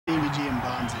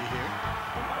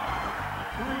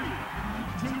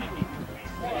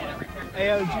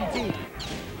AOGT.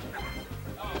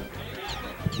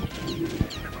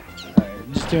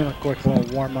 Alright, just doing a quick little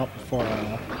warm up before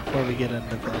we get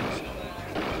into things.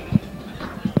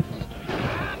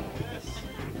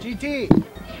 GT.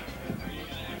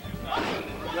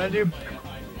 Gonna do.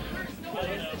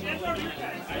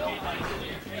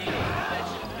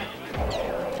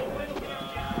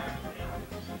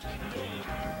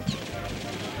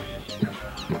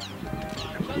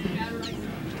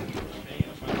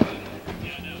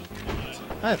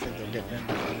 I think they're getting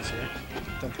into things here.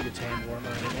 Don't think it's hand warmer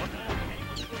anymore.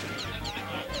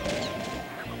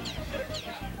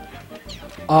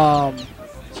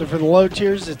 So for the low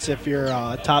tiers, it's if you're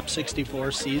top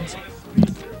 64 seeds.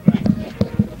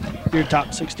 Your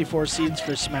top 64 seeds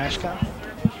for SmashCon.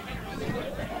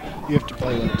 You have to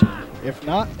play low tier. If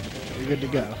not, you're good to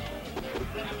go.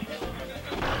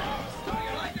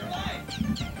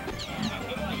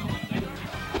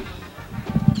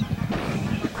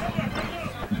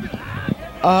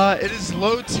 It is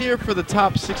low tier for the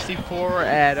top 64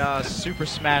 at Super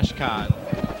Smash Con.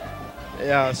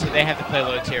 So they have to play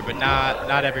low tier, but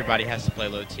not everybody has to play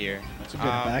low tier. It's a good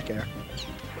back air.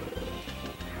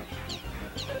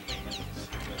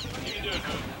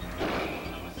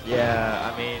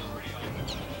 Yeah, I mean,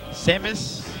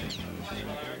 Samus.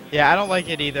 Yeah, I don't like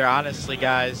it either, honestly,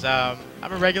 guys. I'm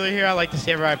a regular here. I like to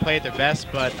see everybody play at their best,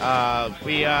 but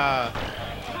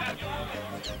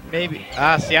maybe.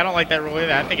 See, I don't like that rule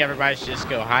either. I think everybody should just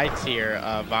go high tier,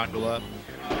 Vangula.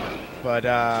 But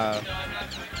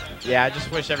yeah, I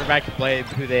just wish everybody could play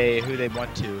who they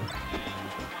want to.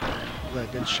 A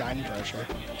good shine pressure.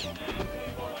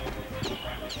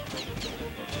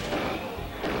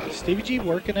 Stevie G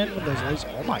working in with those lays.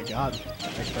 Oh my god,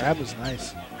 that grab was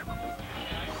nice.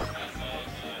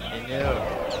 I know.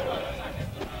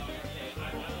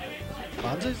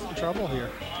 Banze's in trouble here.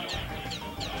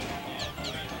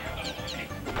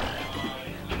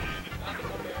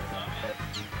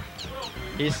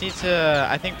 He just needs to,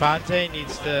 I think Banze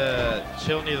needs to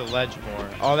chill near the ledge more.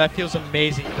 Oh, that feels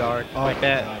amazing, Dark. Oh, like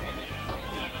that. God.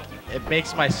 It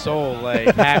makes my soul,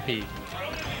 like, happy.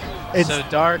 So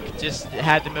Dark just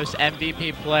had the most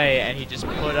MVP play, and he just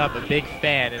put up a big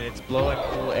fan, and it's blowing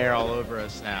cool air all over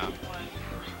us now.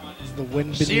 It's the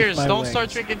wind beneath Sears, my don't wings.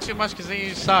 start drinking too much, because then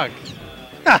you suck.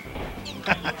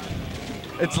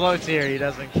 It's low tier. He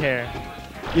doesn't care.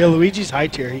 Yeah, Luigi's high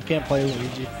tier. He can't play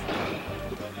Luigi.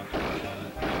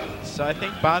 So I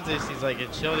think Banze needs like a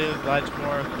chill near the ledge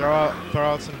more, throw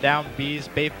out some down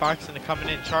Bs, bait Fox into coming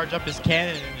in, charge up his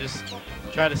cannon, and just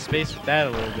try to space with that a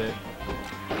little bit.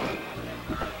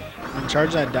 And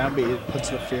charge that down B, it puts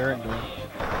the fear into him.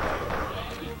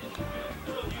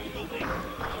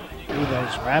 Ooh,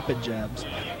 those rapid jabs.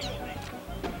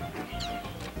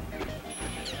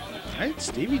 Alright,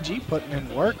 Stevie G putting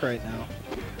in work right now.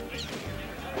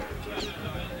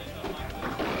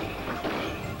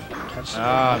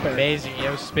 Amazing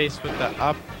yo space with the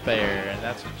up air, and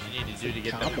that's what you need to do to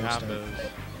get them combos.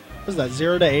 What was that,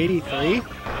 0 to 83?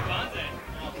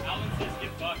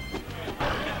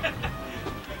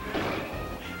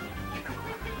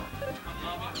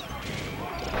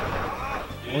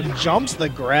 Oh, jumps the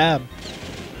grab.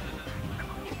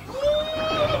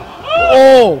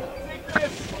 Oh!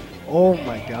 Oh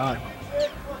my god.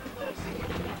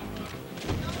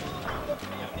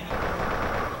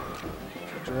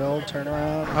 Drill, turn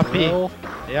around, up drill. B.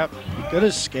 Yep. Good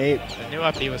escape. I knew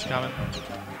up B was coming.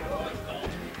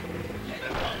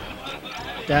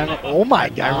 Down it. Oh my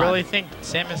god. I really think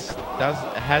Samus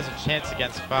has a chance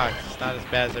against Fox. It's not as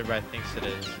bad as everybody thinks it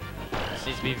is. Just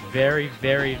needs to be very,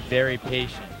 very, very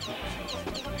patient.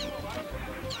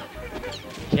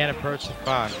 You can't approach the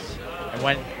Fox. And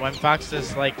when Fox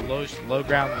does like low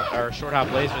ground or short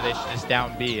hop laser, they should just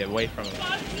down B away from him.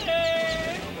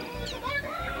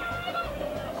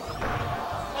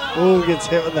 Ooh, gets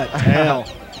hit with that tail.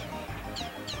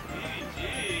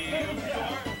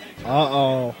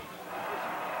 Uh-oh.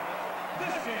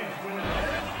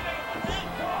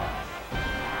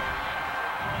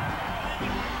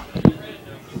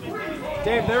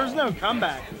 Dave, there was no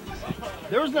comeback.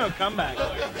 There was no comeback.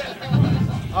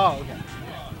 Oh, okay.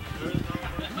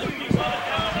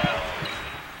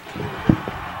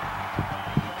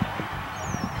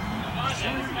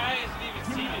 This guy isn't even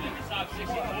seated in the top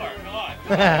 64. Come on.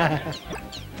 I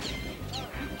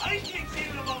didn't get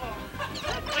seated above him.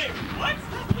 Wait, what?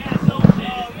 Yeah, so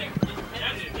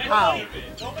How?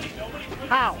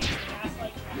 How?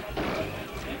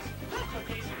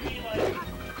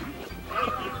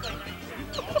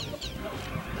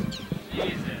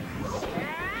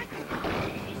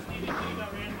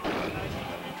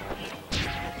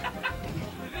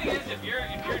 If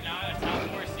you're not a top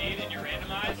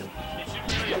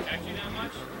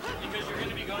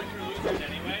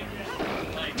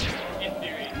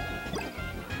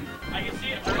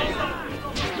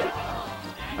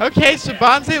Okay, so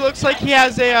Banze looks like he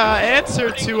has a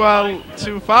answer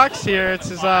to Fox here. It's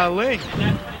his link.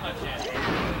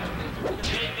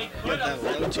 Get that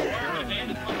low tier hero right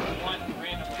now.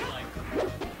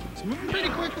 It's moving pretty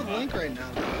quick with Link right now.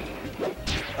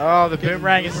 Oh, the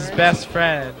boomerang is his best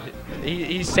friend.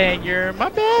 He's saying, "You're my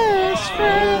best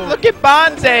friend." Look at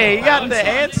Banze. He got the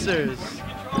answers.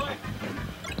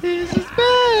 He's his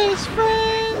best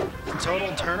friend. Total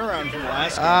turnaround from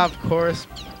last game. Of course,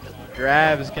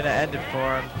 grab is going to end it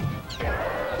for him.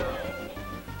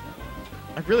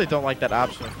 I really don't like that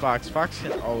option with Fox. Fox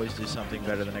can always do something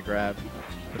better than a grab.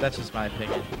 But that's just my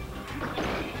opinion.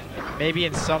 Maybe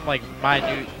in some like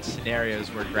minute scenarios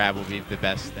where grab will be the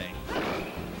best thing.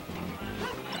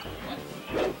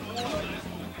 Trying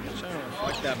to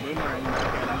reflect that boomerang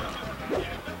back at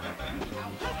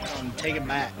him. Take it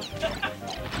back.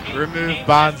 Remove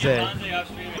Banze.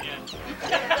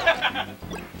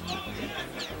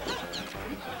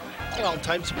 Got all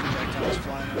types of projectiles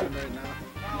flying around right now.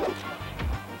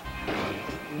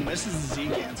 Ooh, misses the Z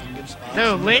cancel. Gives Fox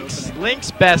No, an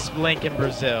Link's best Link in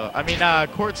Brazil. I mean,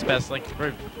 Court's best Link.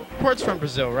 Court's from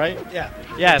Brazil, right? Yeah.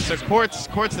 Yeah, so Court's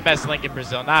the best Link in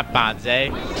Brazil, not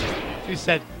Banze. Who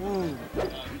said? Ooh.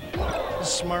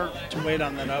 It's smart to wait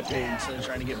on that up B instead of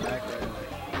trying to get back right away.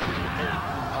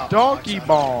 Donkey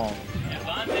Bong. Yeah,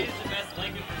 Banze is the best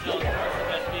Link in Brazil, and Court's the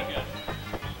best Pika.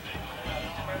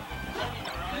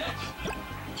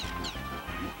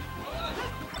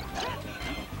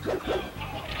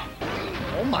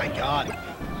 Oh my god.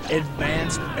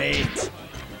 Advanced bait.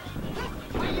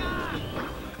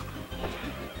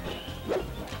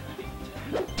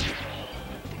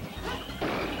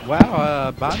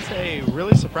 Wow, Banze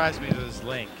really surprised me with his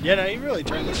Link. Yeah, no, he really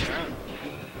turned this around.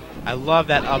 I love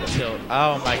that up tilt.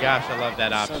 Oh my gosh, I love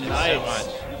that option so nice. much.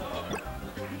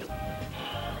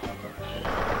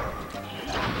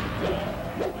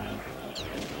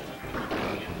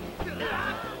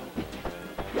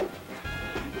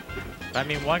 I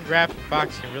mean, one grab from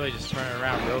Fox can really just turn it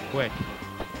around real quick.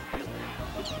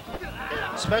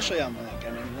 Especially on Link. I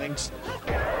mean, Link's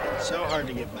so hard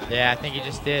to get back. Yeah, I think he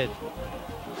just did.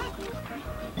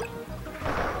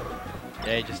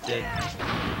 Yeah, he just did.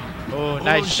 Oh,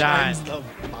 nice shine. The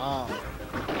bomb.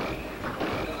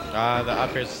 The up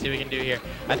airs. Let's see what we can do here.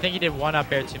 I think he did one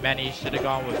up air too many. He should have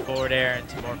gone with forward air and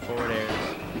 2 more forward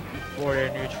airs. Forward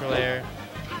air, neutral air.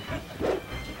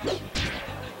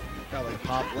 Probably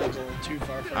pop Link a little too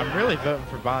far from I'm really voting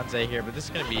for Banze here, but this is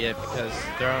going to be it because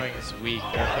throwing is weak.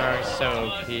 They're throwing so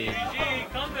OP. Hey,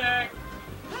 come back.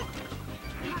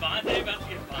 Is Banze about to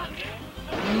get Banze?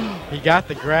 He got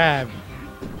the grab.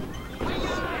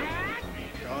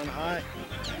 Going high.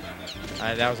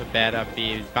 That was a bad up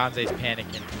B. Banze's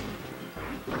panicking.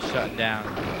 Shutting down.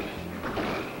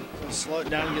 So slow it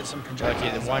down and get some Okay,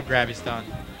 projectiles. the one grab, he's done.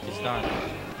 He's done.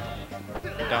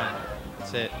 Done.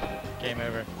 That's it. Game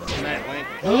over.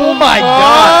 Oh my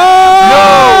god!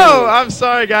 No! I'm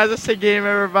sorry, guys. I said game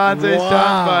over. Banze's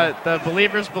done, but the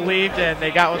believers believed and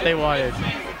they got what they wanted.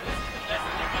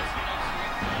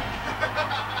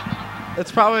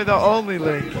 That's probably the only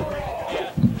link.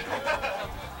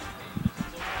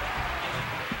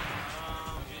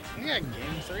 We got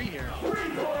game 3 here.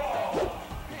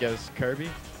 He goes Kirby.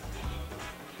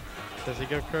 Does he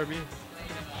go Kirby?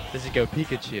 Does he go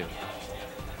Pikachu?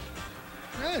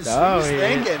 Yes, No, he was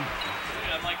thinking.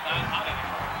 I'm like not hot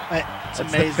anymore. It's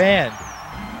That's amazing. the fan.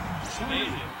 It's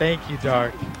amazing. Thank you,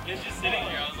 Dark. He's just sitting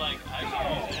here. I was like, I should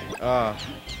use it.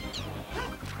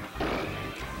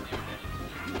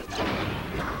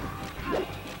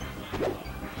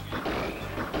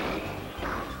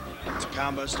 It's a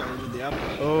combo started with the up.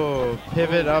 Oh,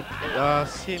 pivot up.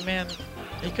 See, man,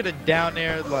 he could have down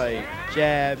aired, like,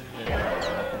 jabbed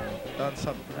and done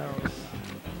something else.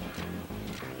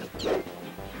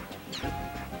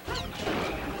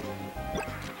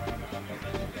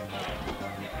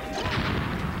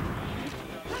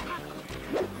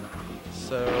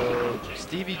 So,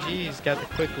 Stevie G's got the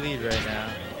quick lead right now.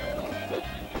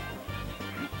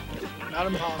 Not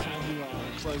impossible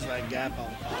to close that gap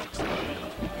on Fox.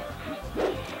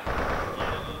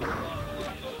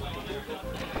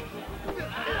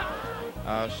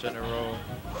 Oh, shouldn't have rolled.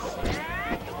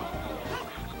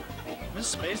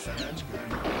 Missed space that edge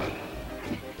guard.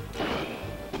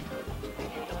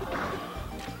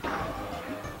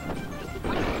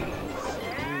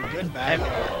 Ooh, good back.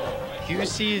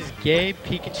 QC is gay.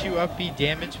 Pikachu up B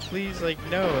damage, please. Like,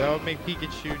 no, that would make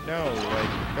Pikachu no.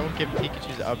 Like, don't give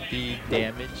Pikachu's up B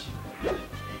damage.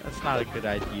 That's not a good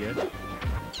idea.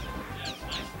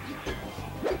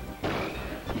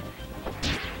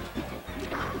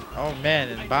 Oh man,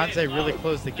 and Banze really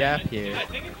closed the gap here. I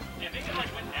think it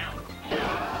like went down.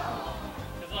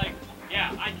 Cause like,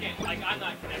 yeah, I can't. Like, I'm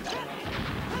not connected.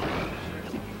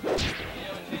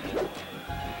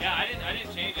 Yeah, I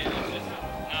didn't change it. It's just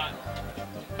not.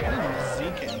 Z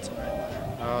cancel right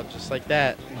there. Oh, just like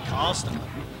that. It cost him.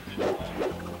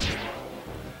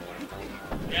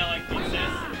 Yeah, like he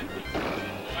says.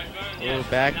 Ooh,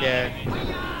 back air.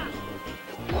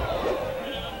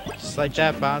 Just like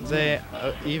that, Banze,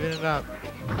 even it up.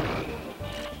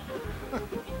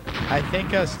 I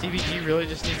think Stevie G really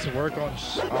just needs to work on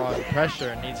pressure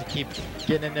and needs to keep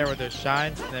getting in there with those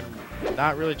shines and then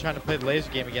not really trying to play the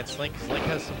laser game against Link, because Link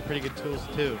has some pretty good tools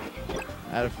too,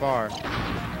 out of far.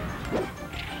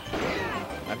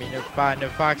 I mean, no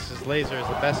Fox's laser is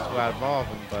the best tool out of all of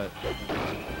them, but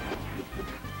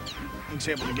Link's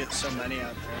able to get so many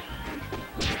out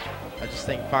there. I just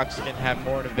think Fox can have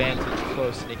more an advantage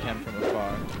close than he can from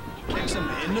afar. Kicks him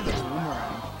into the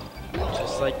boomerang.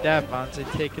 Just like that, Banze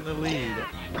taking the lead.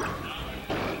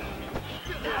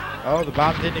 Oh, the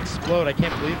bomb didn't explode. I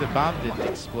can't believe the bomb didn't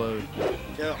explode.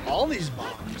 Yeah, all these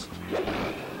bombs.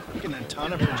 Getting a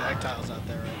ton of projectiles out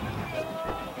there right now.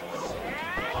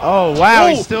 Oh, wow,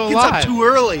 he's Oh, still gets alive. up too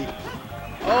early.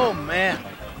 Oh, man.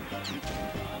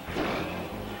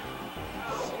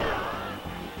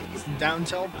 Down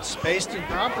tilt spaced it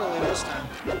properly this time.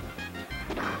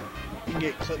 You can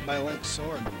get clipped by Link's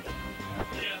sword.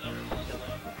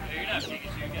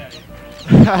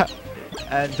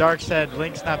 And Dark said,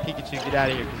 Link's not Pikachu, get out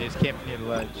of here, because he was camping near the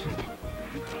ledge.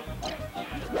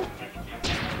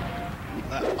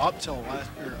 Up tilt last,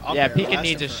 or up Yeah, air Pika lasted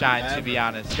needs a shine, to forever. be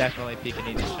honest. Definitely Pika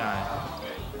needs a shine.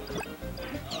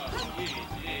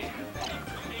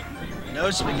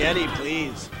 No spaghetti,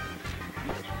 please.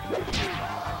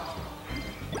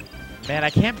 Man, I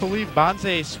can't believe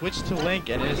Banze switched to Link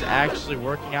and it is actually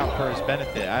working out for his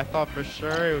benefit. I thought for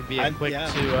sure it would be a quick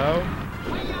 2-0.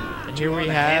 And here we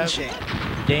have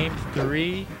game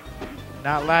 3.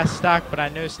 Not last stock, but I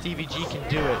know Stevie G can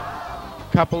do it.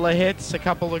 Couple of hits, a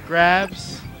couple of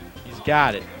grabs. He's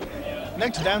got it.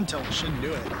 Next down tilt should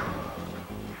do it.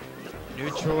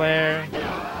 Neutral air.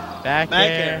 Back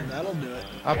air. That'll do it.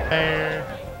 Up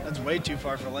air. That's way too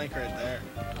far for Link right there.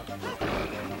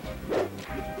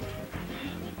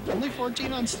 Only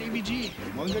 14 on Stevie G.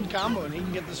 One good combo and he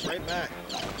can get this right back.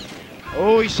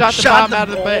 Oh, he shot the bomb out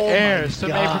of the oh air. my So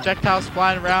God. many projectiles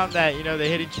flying around that, you know, they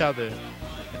hit each other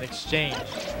in exchange.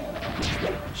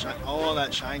 Oh,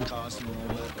 that shine cost him a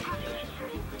little bit.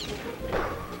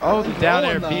 Oh, the down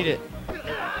air rolling, beat it.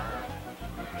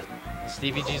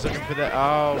 Stevie G's looking for the...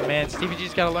 Oh, man. Stevie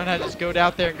G's got to learn how to just go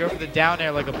out there and go for the down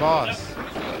air like a boss.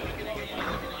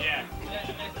 Yeah.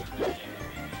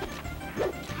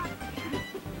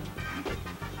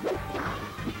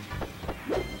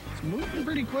 It's moving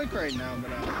pretty quick right now,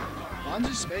 but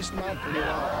Banze's spaced them out pretty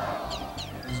well.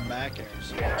 Those back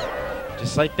airs.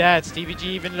 Just like that, Stevie G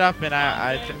evened it up, and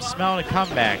I'm smelling a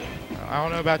comeback. I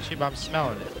don't know about you, but I'm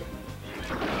smelling it.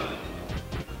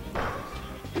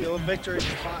 Feel a victory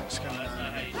for Fox coming on.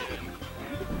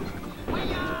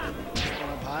 Going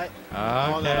up high.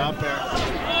 Oh, that up there.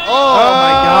 Oh,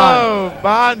 my God. Oh,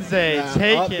 Banze Yeah,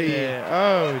 taking upbeat. it.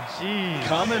 Oh, jeez.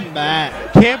 Coming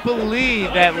back. Can't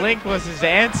believe that Link was his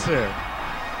answer.